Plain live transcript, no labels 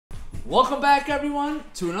Welcome back, everyone,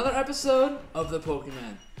 to another episode of the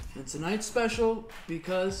PokeMen. And tonight's special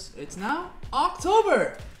because it's now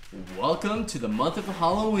October. Welcome to the month of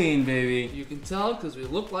Halloween, baby. You can tell because we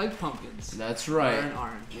look like pumpkins. That's right. We're in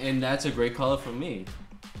orange. And that's a great color for me.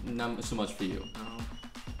 Not so much for you. Oh.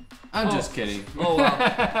 I'm just kidding. Oh,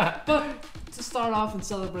 well. But to start off and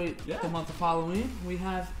celebrate the month of Halloween, we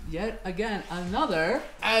have yet again another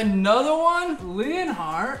one?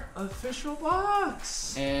 Leonhart official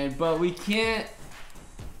box. But we can't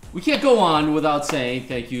go on without saying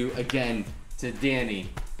thank you again to Danny.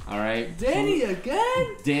 All right, Danny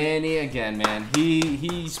again. Danny again, man.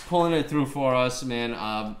 He's pulling it through for us, man.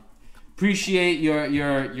 Appreciate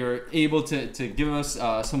you're able to give us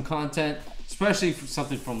some content, especially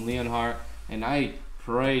something from Leonhart. And I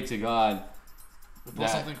pray to God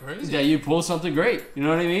that you pull something great. You know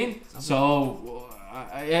what I mean? So,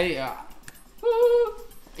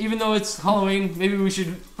 even though it's Halloween, maybe we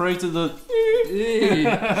should pray to the.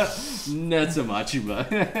 Not so much,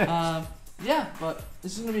 but. Yeah, but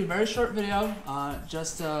this is gonna be a very short video.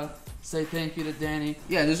 Just to say thank you to Danny.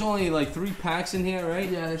 Yeah, there's only like 3 packs in here, right?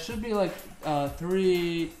 Yeah, there should be like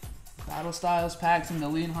 3 Battle Styles packs in the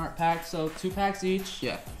Leonhart pack, so 2 packs each.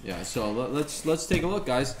 Yeah. So let's take a look,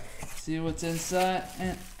 guys. See what's inside.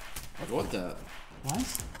 And What the?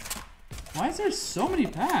 why is there so many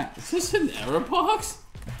packs? Is this an error box?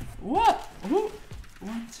 What? Who?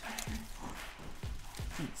 1, 2, 3,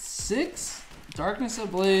 4, 6. Darkness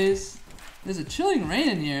Ablaze. There's a Chilling Rain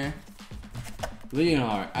in here.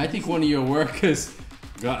 Leonhart, I think one of your workers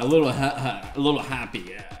got a little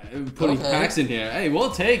happy putting packs in here. Hey, we'll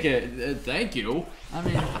take it. Thank you. I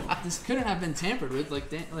mean, this couldn't have been tampered with.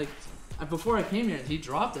 Before I came here, he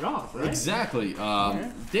dropped it off, right? Exactly.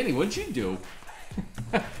 Danny, what'd you do?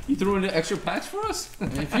 You threw in the extra packs for us?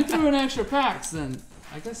 If you threw in extra packs, then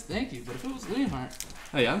I guess thank you. But if it was Leonhart,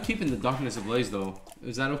 hey, I'm keeping the Darkness Ablaze though.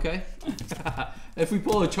 Is that okay? If we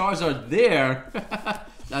pull a Charizard there,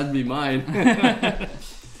 that'd be mine.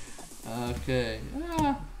 Okay.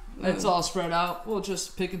 It's all spread out. We'll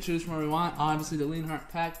just pick and choose from where we want. Obviously, the Leonhart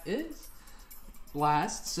pack is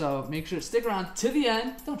last, so make sure to stick around to the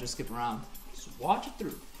end. Don't just skip around. Just watch it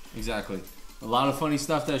through. Exactly. A lot of funny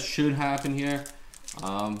stuff that should happen here.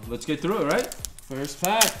 Let's get through it, right? First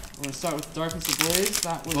pack. We're gonna start with Darkness Ablaze.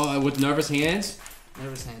 That was with nervous hands.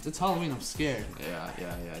 Nervous hands. It's Halloween. I'm scared. Yeah.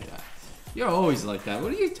 You're always like that.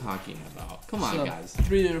 What are you talking about? Come on, guys.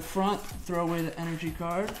 3 to the front. Throw away the energy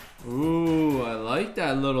card. Ooh, I like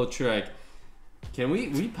that little trick. Can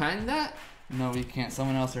we patent that? No, we can't.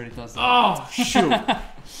 Someone else already does that. Oh, shoot.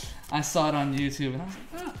 I saw it on YouTube and I was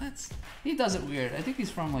like, oh, he does it weird. I think he's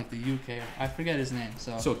from like the UK. I forget his name.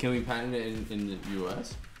 So can we patent it in the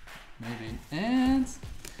US? Maybe. And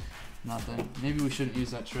nothing. Maybe we shouldn't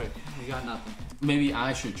use that trick. We got nothing. Maybe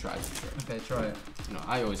I should try the trick. Okay, try it. No,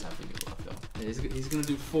 I always have to get luck though. Yeah, he's gonna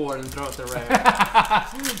do 4 and throw it to rare.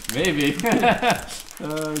 Maybe.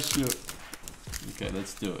 Oh shoot. Okay,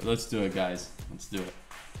 let's do it. Let's do it, guys. Let's do it.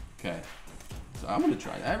 Okay. So I'm gonna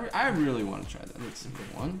try that. I really want to try that. Let's see.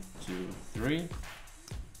 1, 2, 3.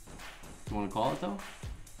 You want to call it though?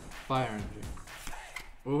 Fire energy.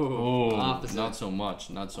 Ooh, opposite. Not so much.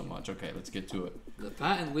 Not so much. Okay, let's get to it. The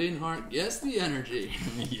patent Leonhart, yes, the energy.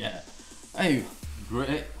 Yeah. Hey,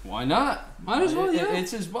 great. Why not? Might as well, yeah.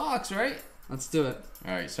 It's his box, right? Let's do it.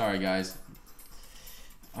 All right, sorry guys.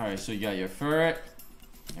 All right, so you got your Ferret,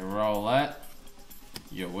 your Rowlet,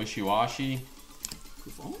 your Wishy-Washy,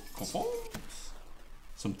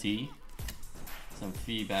 some T, some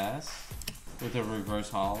Feebas with a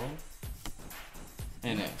reverse hollow,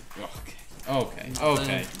 and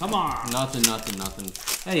okay. Come on. Nothing.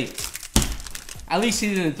 Hey, at least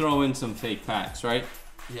he didn't throw in some fake packs, right?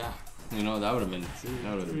 Yeah. You know, that would have been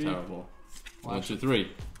terrible. 1, 2,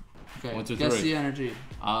 3. Okay. 1, 2, 3. Guess the energy.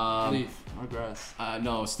 Leaf or grass.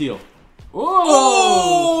 No, steel.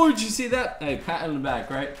 Oh! Did you see that? Hey, pat on the back,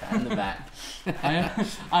 right? Pat on the back.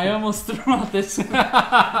 I almost threw out this.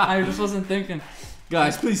 I just wasn't thinking.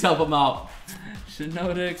 Guys, please help him out.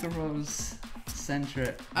 Shinotic Rose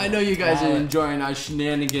Centric. I know you guys are enjoying our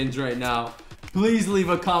shenanigans right now. Please leave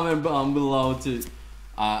a comment below to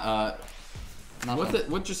nothing.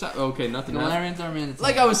 What just happened? Okay, nothing.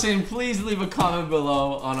 Like I was saying, please leave a comment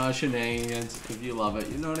below on our shenanigans if you love it.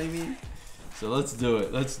 You know what I mean? So let's do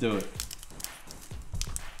it.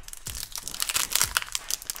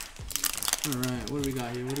 Alright, what do we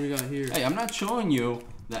got here? Hey, I'm not showing you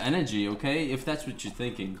the energy, okay? If that's what you're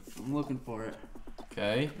thinking. I'm looking for it.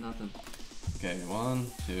 Okay. Nothing. Okay, 1,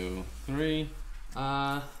 2, 3.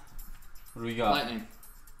 What do we got? Lightning.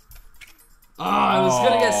 Oh, I was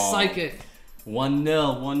gonna get Psychic. 1-0,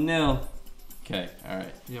 1-0. Okay,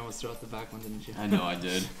 alright. You almost threw out the back one, didn't you? I know I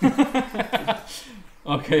did.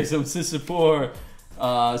 Okay, some Sissapore,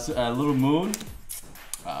 Little Moon,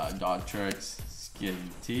 Dog Tricks, Skid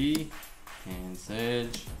Tea, Hand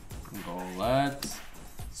Sage, Golette,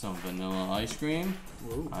 some vanilla ice cream,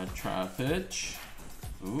 Trapitch,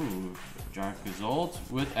 ooh, Jack Gazult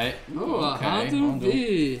with a Houndoom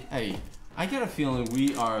V. Hey, I get a feeling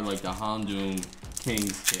we are like the Houndoom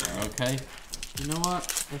kings here, okay? You know what?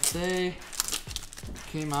 If they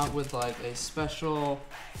came out with like a special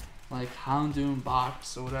like Houndoom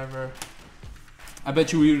box or whatever, I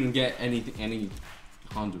bet you we wouldn't get any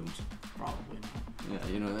Houndooms. probably not.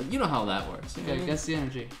 Yeah, you know how that works. Okay, guess the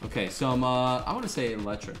energy. Okay, so I want to say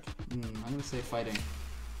electric. I'm gonna say fighting.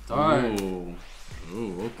 Dark. Ooh,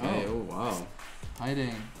 okay. Oh, wow.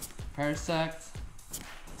 Fighting. Parasect.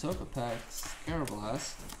 Togepex.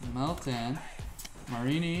 Carablast. Meltan.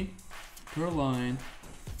 Marini. Purloin.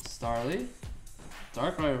 Starly.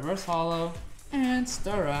 Darkrai Reverse Hollow. And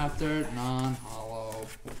Staraptor non-hollow.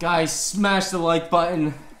 Guys, smash the like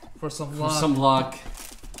button For some for luck. some luck.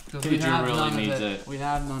 We Pidgeot have really none needs of it. We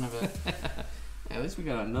have none of it. Yeah, at least we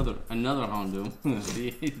got another Houndoom.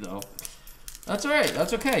 Though. That's alright.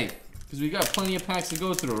 That's okay. Because we got plenty of packs to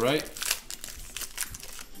go through, right?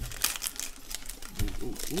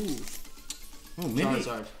 Oh, maybe.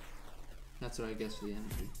 Charizard. That's what I guess for the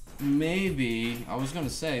energy. Maybe I was gonna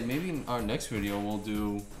say maybe in our next video we'll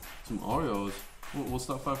do some Oreos. We'll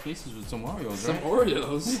stuff our faces with some Oreos, Some right?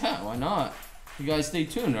 Oreos? Yeah, why not? You guys stay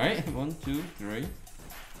tuned, right? 1, 2, 3.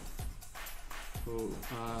 Ooh,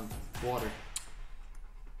 water.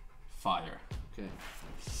 Fire. Okay.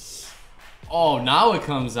 Oh, now it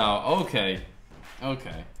comes out. Okay.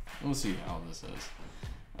 Okay. We'll see how this is.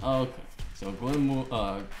 Okay. So Gloomwood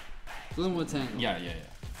Tangle. Yeah.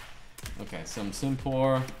 Okay, some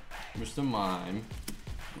Simpor, Mr. Mime,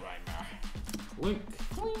 Grimer, Clink.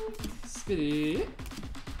 Skitty.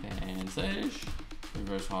 and Sage,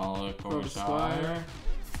 Reverse Hollow, Corsair.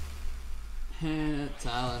 And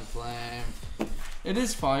Talonflame. It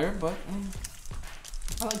is fire, but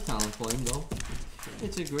I like Talonflame though.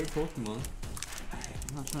 It's a great Pokemon.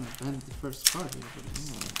 I'm not trying to bend the first card here,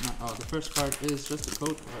 but the first card is just a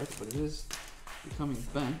code card, but it is becoming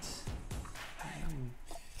bent.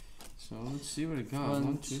 So let's see what it got.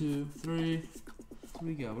 1, 2, 3. What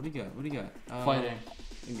do you got? Fighting.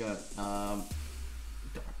 We got Dark.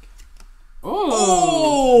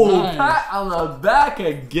 Oh! Nice. Pat on the back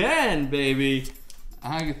again, baby.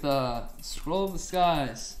 Agatha, Scroll of the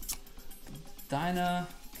Skies, Dyna,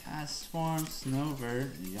 Castform,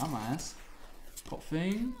 Snowbird, Yamask,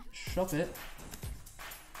 Koffing, Shuppet,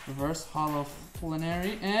 Reverse Hollow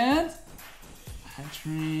Flannery, and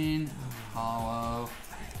Hatterene Hollow.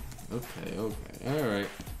 Okay, alright.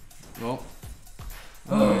 Well,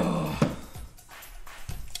 alright.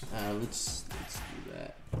 Let's do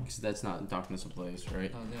that. Because that's not Darkness Ablaze,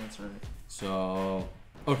 right? Oh, yeah, that's right. So,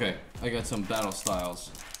 okay, I got some battle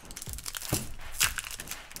styles.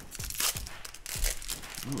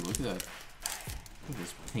 Ooh, look at that. Look at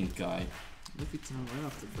this pink guy. Look at him right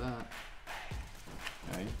off the bat.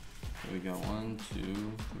 Okay, here we go. 1,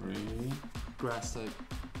 2, 3. Grass type.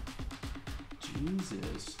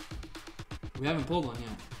 Jesus. We haven't pulled one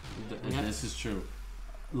yet. This is true.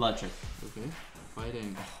 Electric. Okay.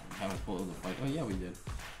 Fighting. Oh, we haven't pulled the fight. Oh, yeah, we did.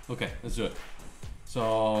 Okay, let's do it.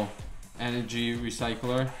 So, Energy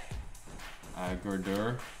Recycler.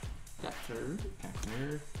 Gurdur. Cactur.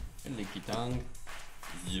 Lickitung.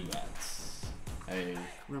 Zubats. A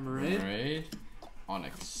Remoraid.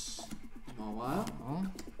 Onyx. Mawile.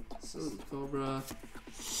 Silly Cobra.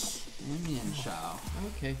 And Mienshao.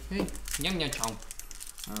 Okay, hey. Yum yum chow.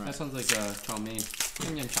 Alright. That sounds like a chow mein.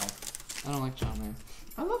 Yum yum chow. I don't like chow mein.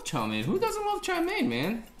 I love chow mein. Who doesn't love chow mein,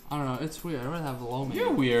 man? I don't know, it's weird. I'd rather have lo mein.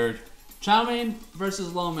 You're weird. Chow mein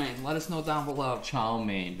versus lo mein. Let us know down below. Chow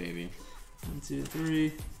mein, baby. 1, 2,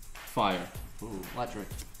 3. Fire. Ooh, electric.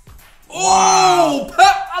 Oh!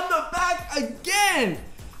 Pat on the back again!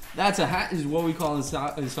 That's a hat, is what we call in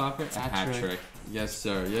soccer. A hat trick. Yes,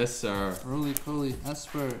 sir. Yes, sir. Roly-Poly,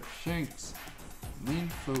 Esper, Shinx,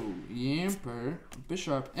 Minfu, Yamper,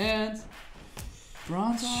 Bisharp, and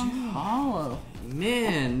Bronzong Hollow.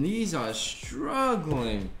 Man, these are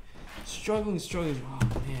struggling. Struggling. Oh,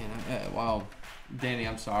 man. Wow. Danny,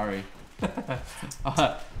 I'm sorry.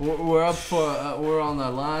 We're up for, we're on the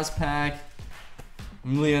last pack.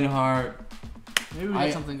 Leonhart. Maybe we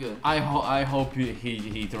get something good. I hope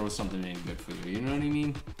he throws something in good for you. You know what I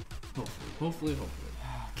mean? Hopefully.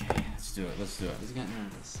 Okay, let's do it. He's getting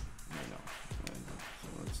nervous. I know. So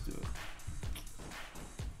let's do it.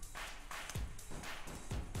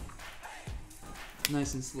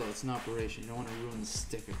 nice and slow. It's an operation. You don't want to ruin the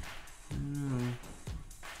sticker.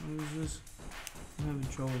 What is this? I'm having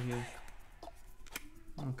trouble here.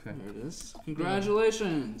 Okay. There it is.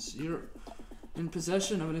 Congratulations! You're in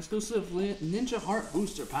possession of an exclusive Ninja Heart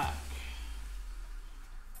Booster Pack.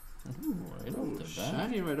 Ooh, right off the bat.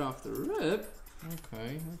 Shiny right off the rip.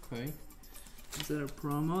 Okay, okay. Is that a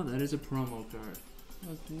promo? That is a promo card.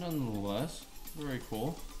 But nonetheless, very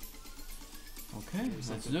cool. Okay,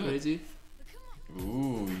 let's do crazy. it.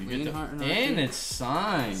 Ooh, you get the... Leonhart And it's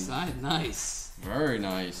signed. Signed, nice. Very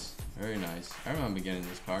nice. Very nice. I remember getting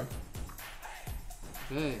this card.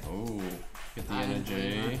 Okay. Oh, get the Leonhart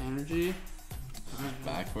energy. Energy. Right.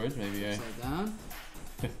 Backwards, maybe. Upside down.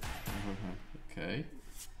 Okay.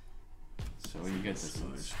 So you get this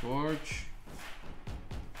Scorch.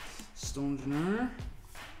 Stonegener.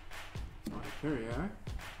 Courier.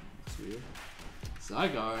 That's weird.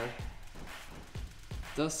 Zygarde.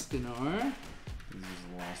 Dusknoir. This is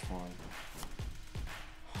the last one.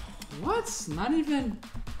 What? Not even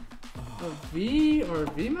a V or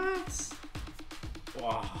VMAX?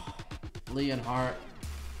 Wow. Leonhart.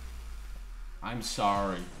 I'm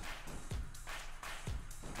sorry.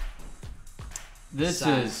 This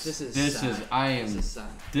is I am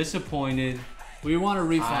disappointed. We want a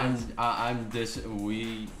refund.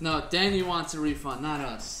 We No, Danny wants a refund, not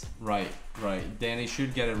us. Right. Danny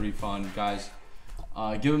should get a refund, guys.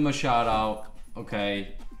 Give him a shout out.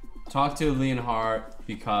 Okay. Talk to Leonhart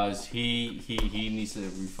because he needs to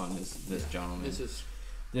refund this gentleman.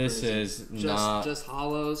 This is just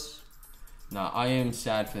hollows. No, I am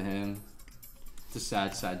sad for him. It's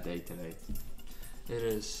a sad day today. It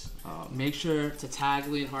is. Make sure to tag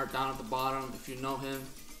Leonhart down at the bottom if you know him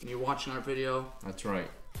and you're watching our video. That's right.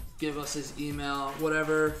 Give us his email,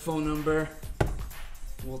 whatever, phone number.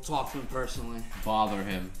 We'll talk to him personally. Bother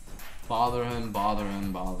him.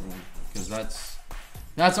 Because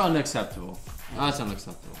that's unacceptable. That's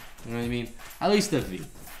unacceptable. You know what I mean? At least the V.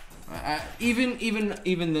 Even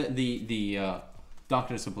the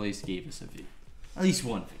Dr. Sablace gave us a V. At least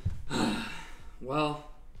one V. Well,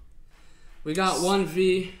 we got one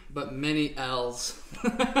V, but many L's.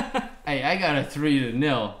 Hey, I got a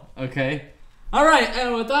 3-0. Okay. All right,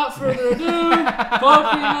 and without further ado,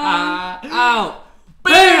 PokeMen out.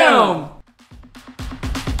 Bam!